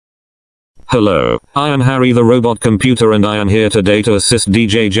Hello, I am Harry the Robot Computer and I am here today to assist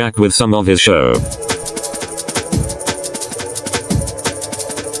DJJack with some of his show.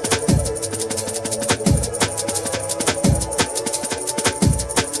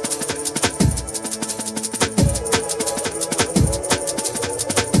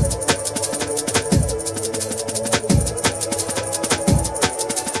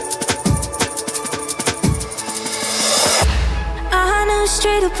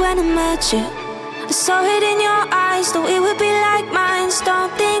 Straight up when I met you, I saw it in your eyes, though it would be like mine.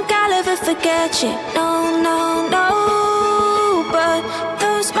 Don't think I'll ever forget you, no, no, no. But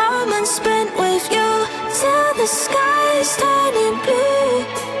those moments spent with you, till the sky's turning blue,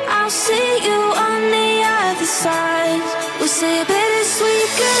 I'll see you on the other side. We'll say a bittersweet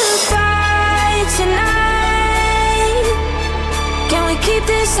goodbye tonight. Can we keep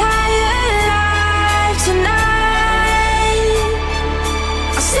this high alive tonight?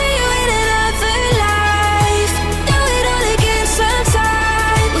 See you in another life. Do it all again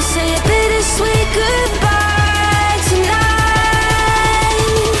sometime. We'll say a bittersweet goodbye tonight.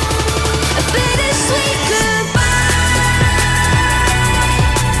 A bittersweet goodbye.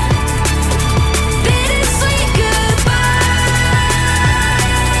 Bittersweet goodbye.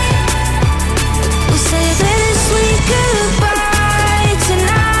 We'll say a bittersweet goodbye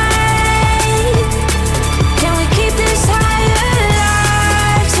tonight. Can we keep this high?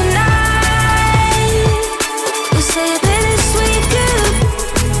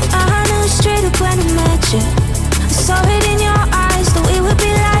 I saw it in your eyes, though it would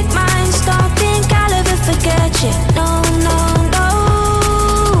be like mine. Don't think I'll ever forget you, no, no, no.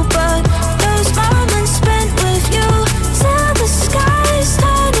 But those moments spent with you, till the sky's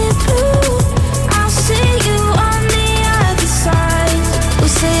turning blue, I'll see you on the other side. We'll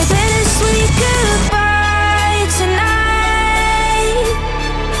say a bittersweet goodbye tonight.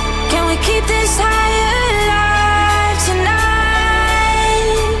 Can we keep this high alive tonight?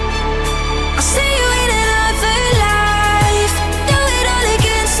 I'll see you in another life. Do it all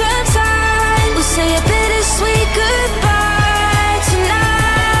again sometime. We'll say a bittersweet goodbye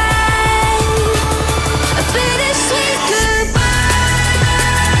tonight. A bittersweet goodbye.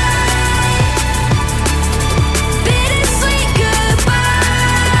 Bittersweet goodbye.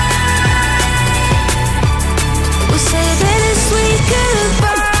 We'll say a bittersweet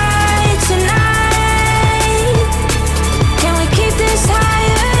goodbye tonight. Can we keep this high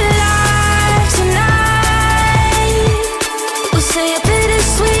alive tonight? We'll say a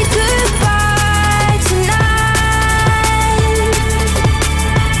bittersweet goodbye tonight.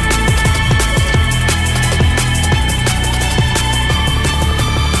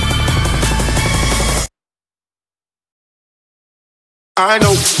 I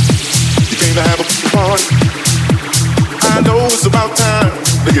know you came to have a party. I know it's about time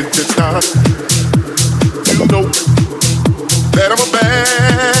to get this started. You know that I'm a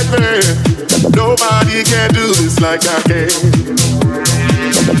bad man. Nobody can do this like I can.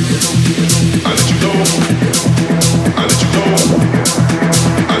 I let you know. I let you know.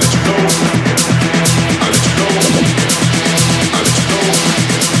 I let you know. I let you know. I let you know.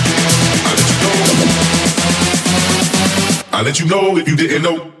 I let you know. I let you know if you didn't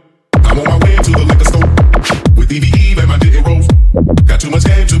know. I'm on my way to the liquor store with DVE and my didn't roll. Got too much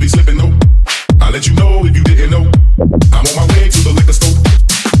game to be slipping though. I let you know if you didn't know. I'm on my way to the liquor store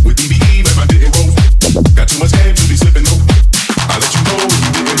with DVE and my didn't roll. Got too much game to be slipping though. I let you know if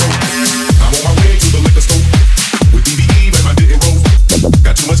you didn't know. I'm on my way to the liquor store with DVE and my didn't roll.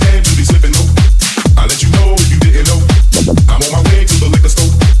 Got too much game to be slipping though. I let you know if you didn't know. I'm on my way to the liquor store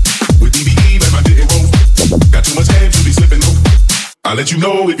with DVE and my didn't roll. Got too much game to be slipping though. I let you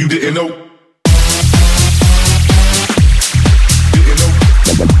know if you didn't know. Didn't know.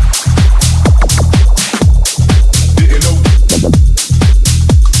 Didn't know.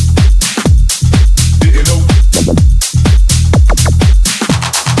 Didn't know.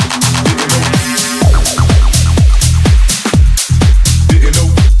 Didn't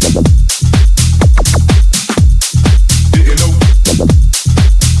know. Didn't know.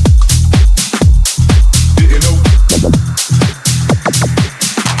 Didn't know.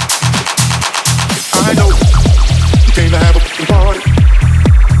 I know you came to have a party.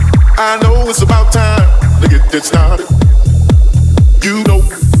 I know it's about time to get this started. You know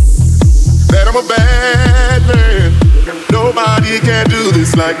that I'm a bad man. Nobody can do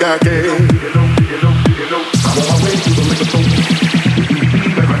this like I can. I'm on my way to the liquor store.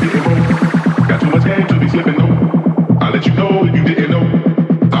 Got too much game to be slipping though. I let you know if you didn't know.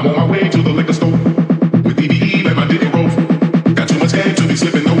 I'm on my way to the liquor store with DVE and my didn't roll. Got too much game to be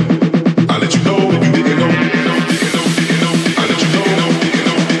slipping though. I let you know if you didn't know. I let you know.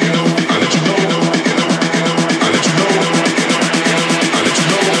 I let you know.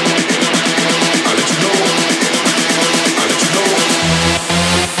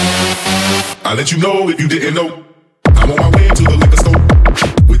 let you know if you didn't know. I'm on my way to the liquor store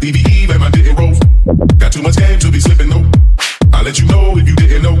with DVE and my didn't roll. Got too much game to be slipping though. I'll let you know if you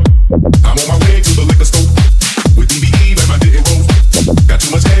didn't know. I'm on my way to the liquor store with DVE and my didn't roll. Got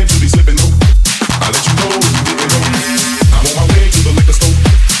too much game to be slipping though. I'll let you know if you didn't know. I'm on my way to the liquor store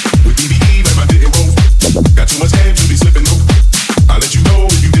with DVE and my didn't roll. Got too much game to be slipping though. I'll let you know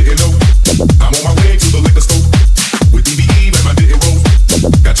if you didn't know. I'm on my way to the liquor store with DVE and my didn't roll.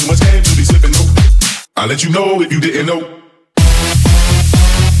 Got too much game to be slipping though. I'll let you know if you didn't know.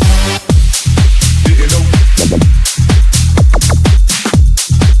 Didn't know.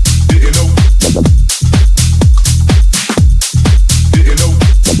 Didn't know. Didn't know.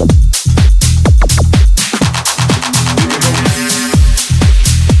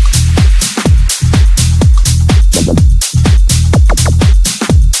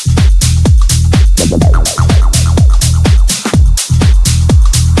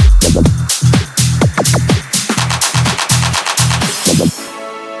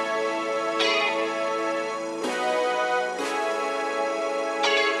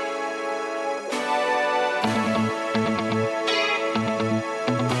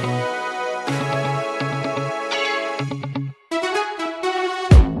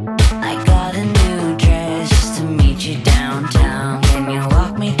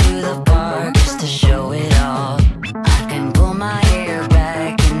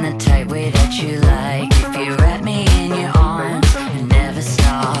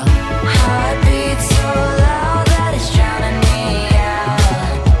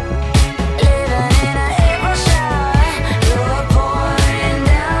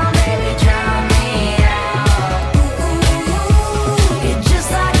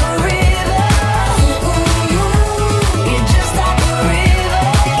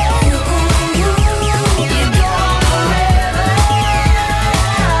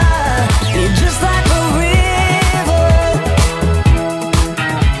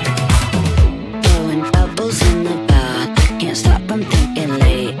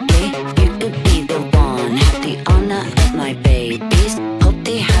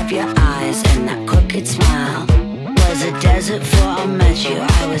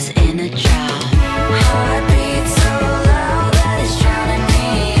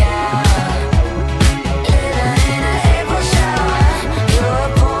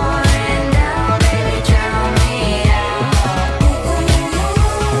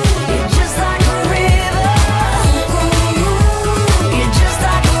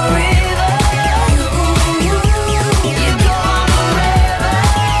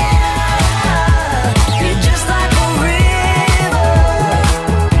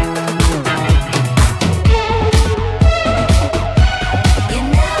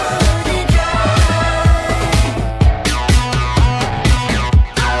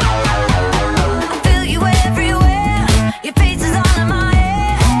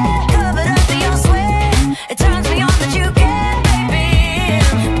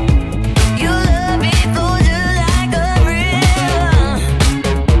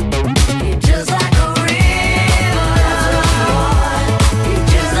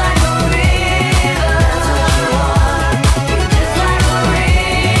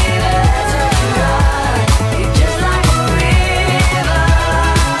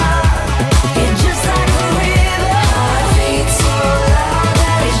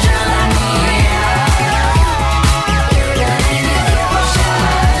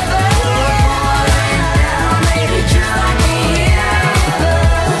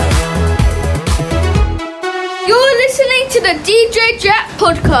 The DJJack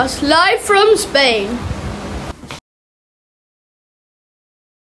podcast live from Spain.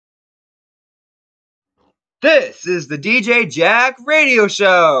 This is the DJJack radio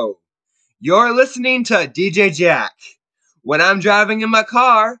show. You're listening to DJJack. When I'm driving in my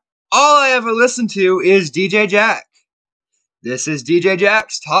car, all I ever listen to is DJJack. This is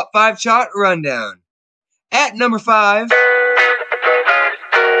DJJack's Top 5 chart rundown. At number 5...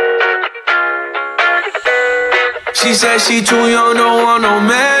 She said she too young, don't want no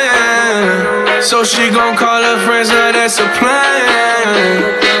man. So she gon' call her friends, now that's a plan.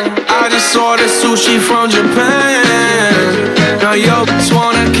 I just ordered sushi from Japan. Now yo, just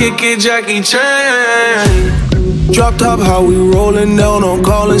wanna kick it, Jackie Chan. Drop top, how we rollin' down on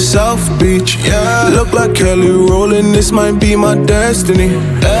callin' South Beach. Yeah, look like Kelly rollin', this might be my destiny.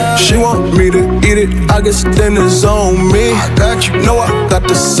 Yeah. She want me to eat it, I guess dinner's on me. I got you, know I got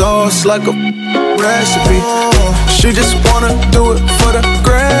the sauce like a recipe. She just wanna do it for the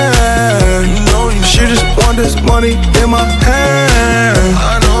grand. She just want this money in my hand.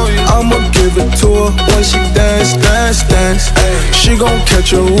 I know you. I'ma give it to her when she dance, dance, dance. She gon'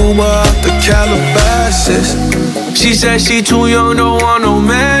 catch a Uber out the Calabasas. She said she too young, don't want no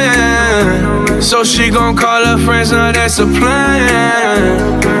man, so she gon' call her friends, now that's a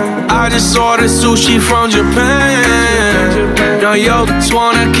plan. I just ordered sushi from Japan. Now yo, just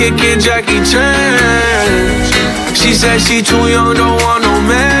wanna kick it, Jackie Chan. She said she too young, don't want no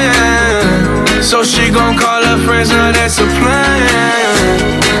man, so she gon' call her friends, now that's a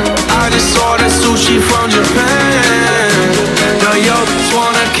plan. I just ordered sushi from Japan. Now yo, just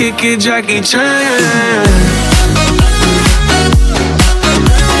wanna kick it, Jackie Chan.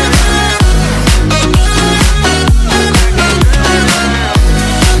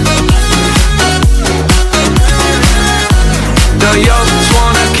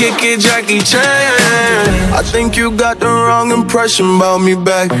 Kick it, Jackie Chan. I think you got the wrong impression about me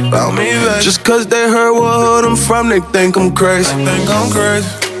back. Just cause they heard what hood I'm from, they think I'm crazy.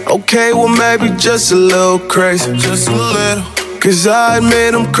 Okay, well maybe just a little crazy. Cause I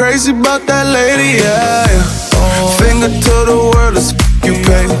admit I'm crazy about that lady, yeah. Finger to the world, let's you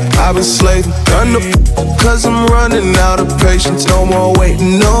pay. I've been slaving, done the cause I'm running out of patience. No more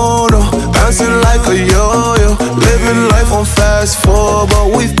waiting, no, no. Bouncing like a yo-yo, living life on fast forward, but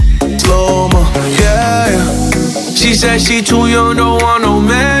we slow-mo, yeah. She said she too young, don't want no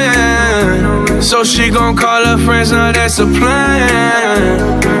man, so she gon' call her friends, now that's a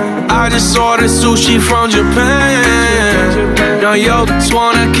plan. I just ordered sushi from Japan. Now yo, just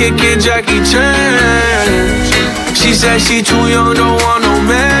wanna kick it, Jackie Chan. She said she too young, don't want no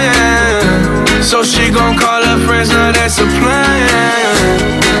man, so she gon' call her friends, now that's a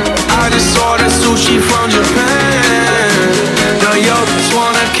plan. I just ordered sushi from Japan. Now yo, just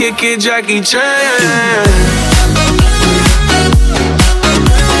wanna kick it, Jackie Chan.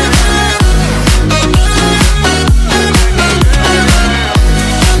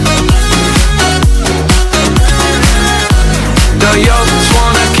 Now yo, just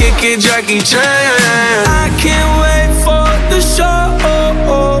wanna kick it, Jackie Chan. I can't wait for the show.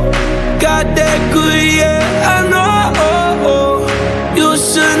 Got that good, yeah, I know. You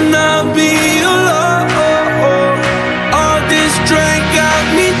should not be alone. All this drink got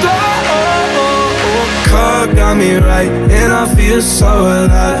me low. Car got me right, and I feel so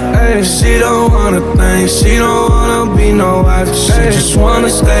alive. She don't wanna think, she don't wanna be no wife. She just wanna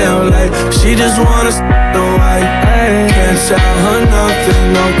stay out late, she just wanna no wife. Can't tell her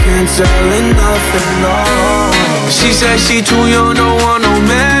nothing, no, can't tell her nothing, no. She said she too young, don't want no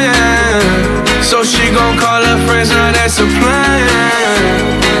man, so she gon' call her friends, now that's a plan.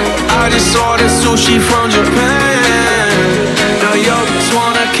 I just ordered sushi from Japan. Now yo, just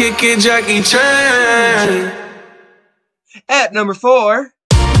wanna kick it, Jackie Chan. At number 4.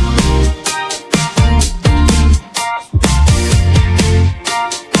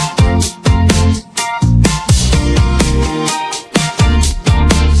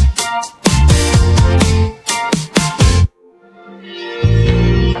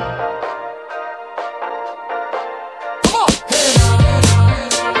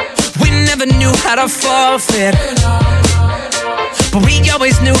 Knew how to forfeit, but we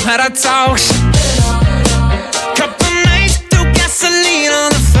always knew how to talk. Couple nights threw gasoline on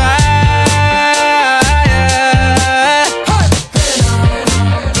the fire.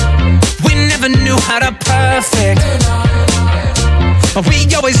 We never knew how to perfect, but we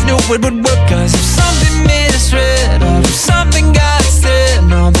always knew it would work. Cause if something made us red, or if something got said,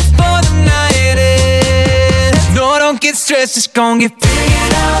 no, before the night ends, no, don't get stressed, it's gon' get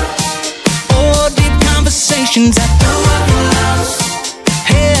figured out. Deep conversations at the Waffle House.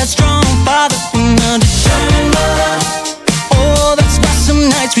 Headstrong father and a determined mother. Oh, that's why some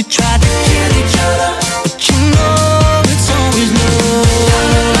nights we tried to kill each other, but you know it's always love.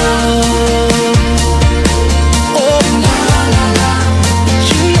 Oh, la la la la.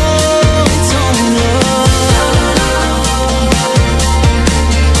 You know it's always love.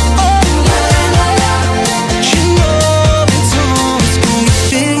 Oh, la la la. You know it's always gonna get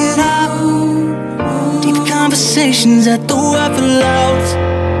figured out. Conversations at the Waffle House.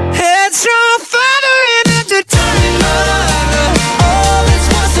 Headstrong father and a determined mother. Oh, that's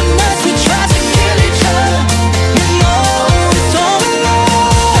why some nights we tried to kill each other. You know it's all in love.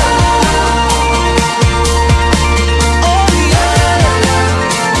 Oh yeah,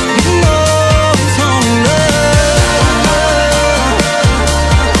 you know it's all in love.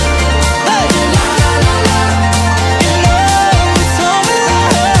 Hey, la la la la. You know it's all in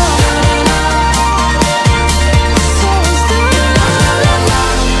love.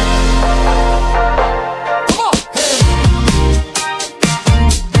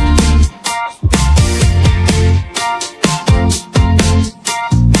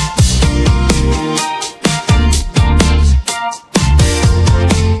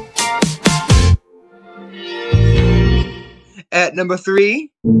 number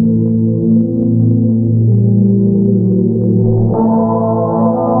 3.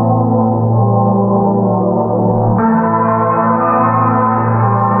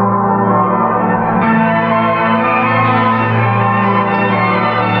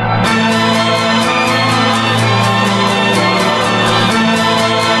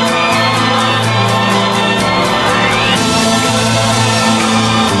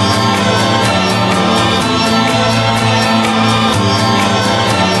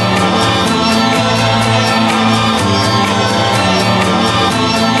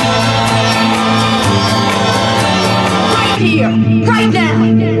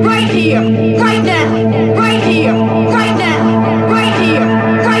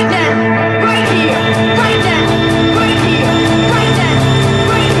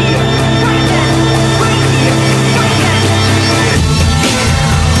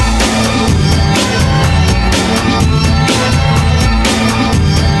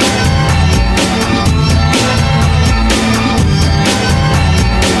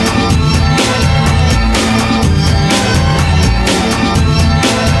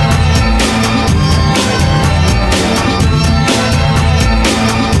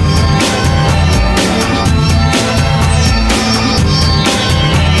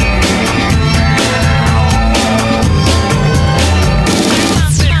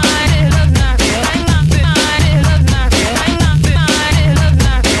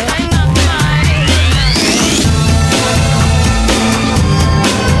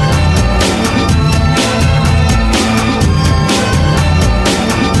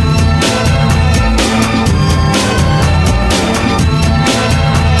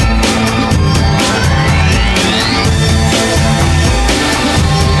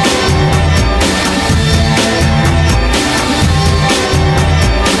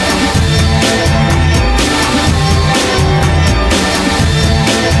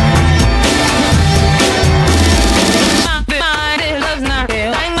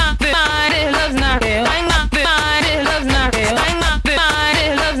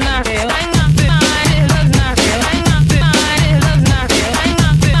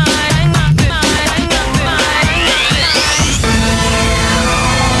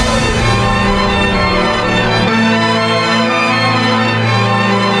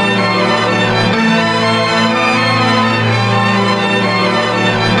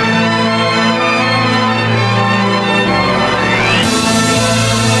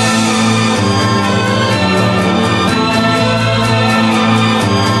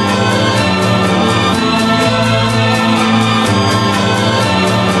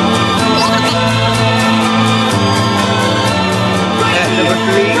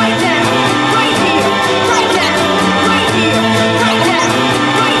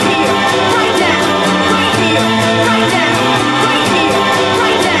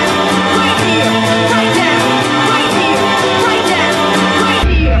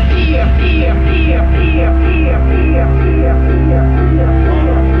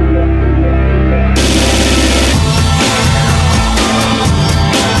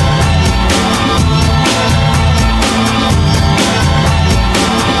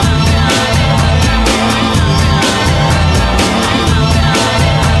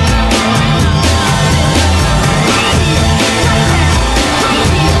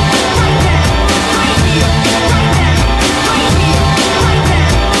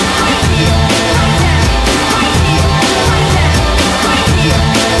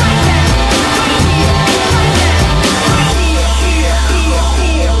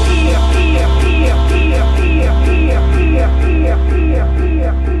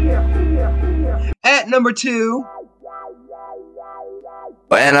 Number 2.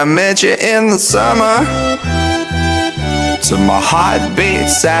 When I met you in the summer, to my heartbeat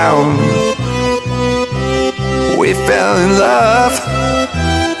sound, we fell in love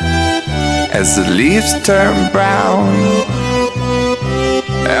as the leaves turn brown.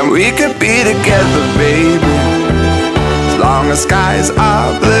 And we could be together, baby, as long as skies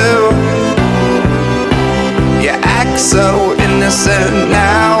are blue. You act so innocent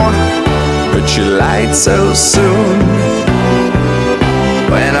now, but you lied so soon.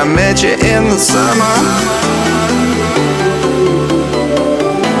 When I met you in the summer,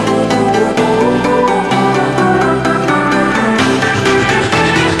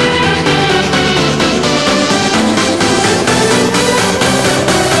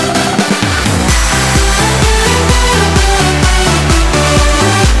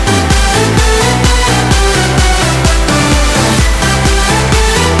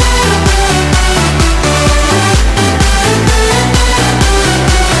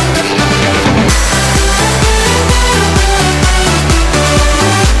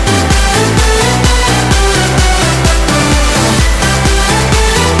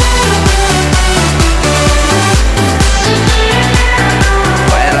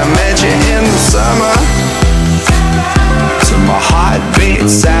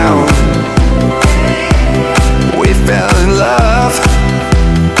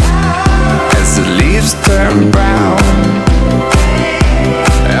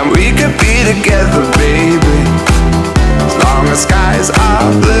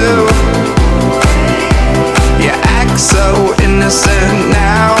 blue. You act so innocent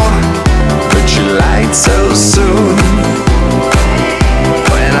now, but you lied so soon.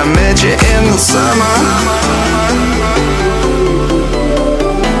 When I met you in the summer,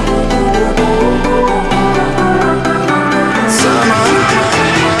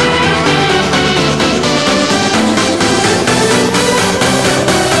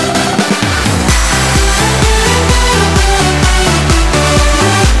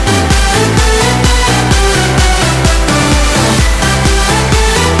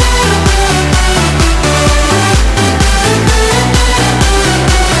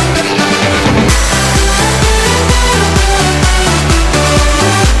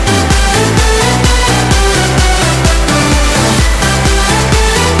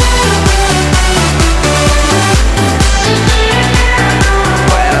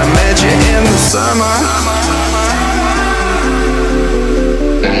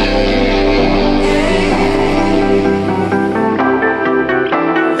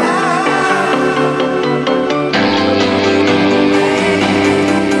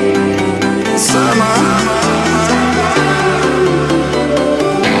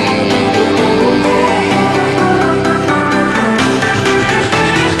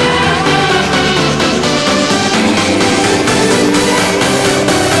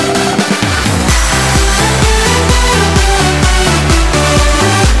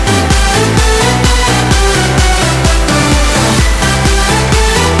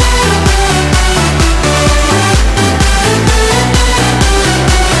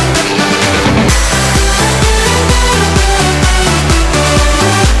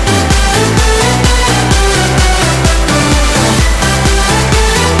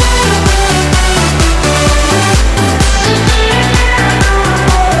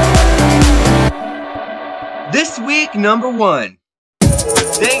 number 1.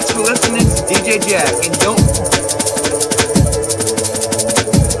 Thanks for listening to DJJack, and don't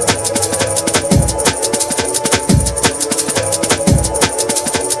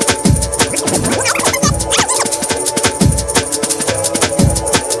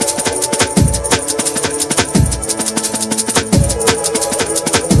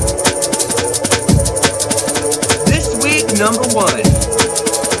This week, number 1.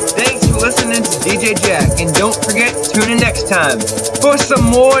 Thanks for listening to DJJack, and don't forget to tune in next time for some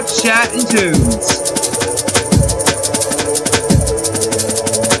more chat and tunes.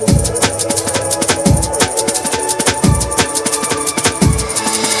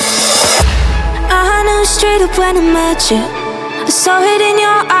 I knew straight up when I met you. I saw it in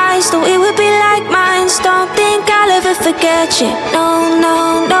your eyes, though it would be like mine. Don't think I'll ever forget you. No,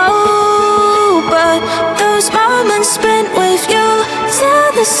 no, no. But those moments spent with you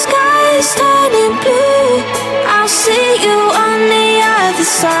till the sky's turning blue. I'll see you on the other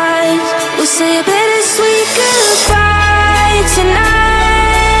side. We'll say a bittersweet goodbye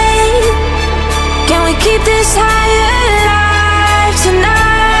tonight. Can we keep this high alive tonight?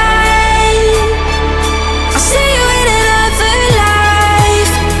 I'll see you in another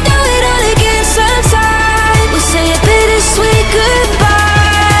life. Do it all again sometime. We'll say a bittersweet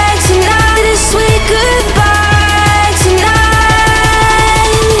goodbye tonight. Bittersweet goodbye tonight.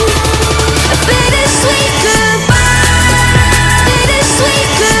 A bittersweet goodbye. Bittersweet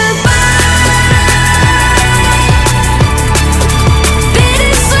goodbye.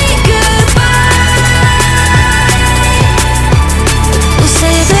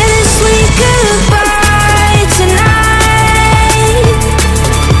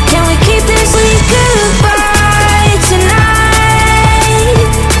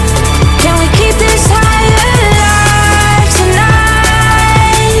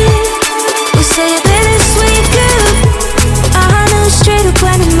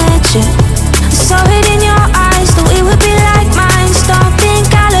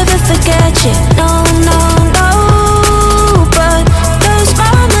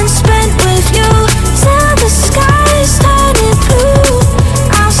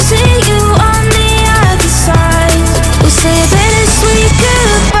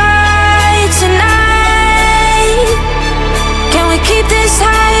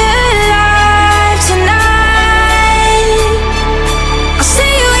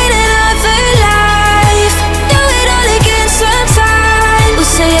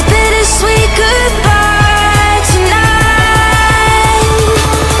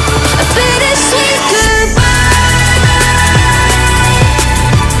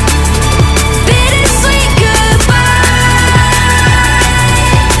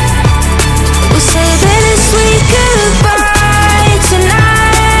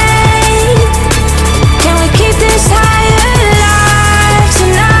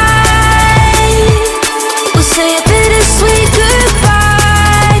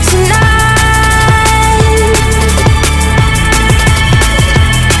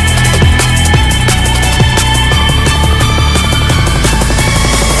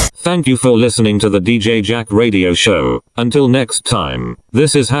 Thank you for listening to the DJ Jack radio show. Until next time,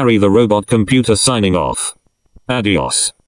 this is Harry the Robot Computer signing off. Adios.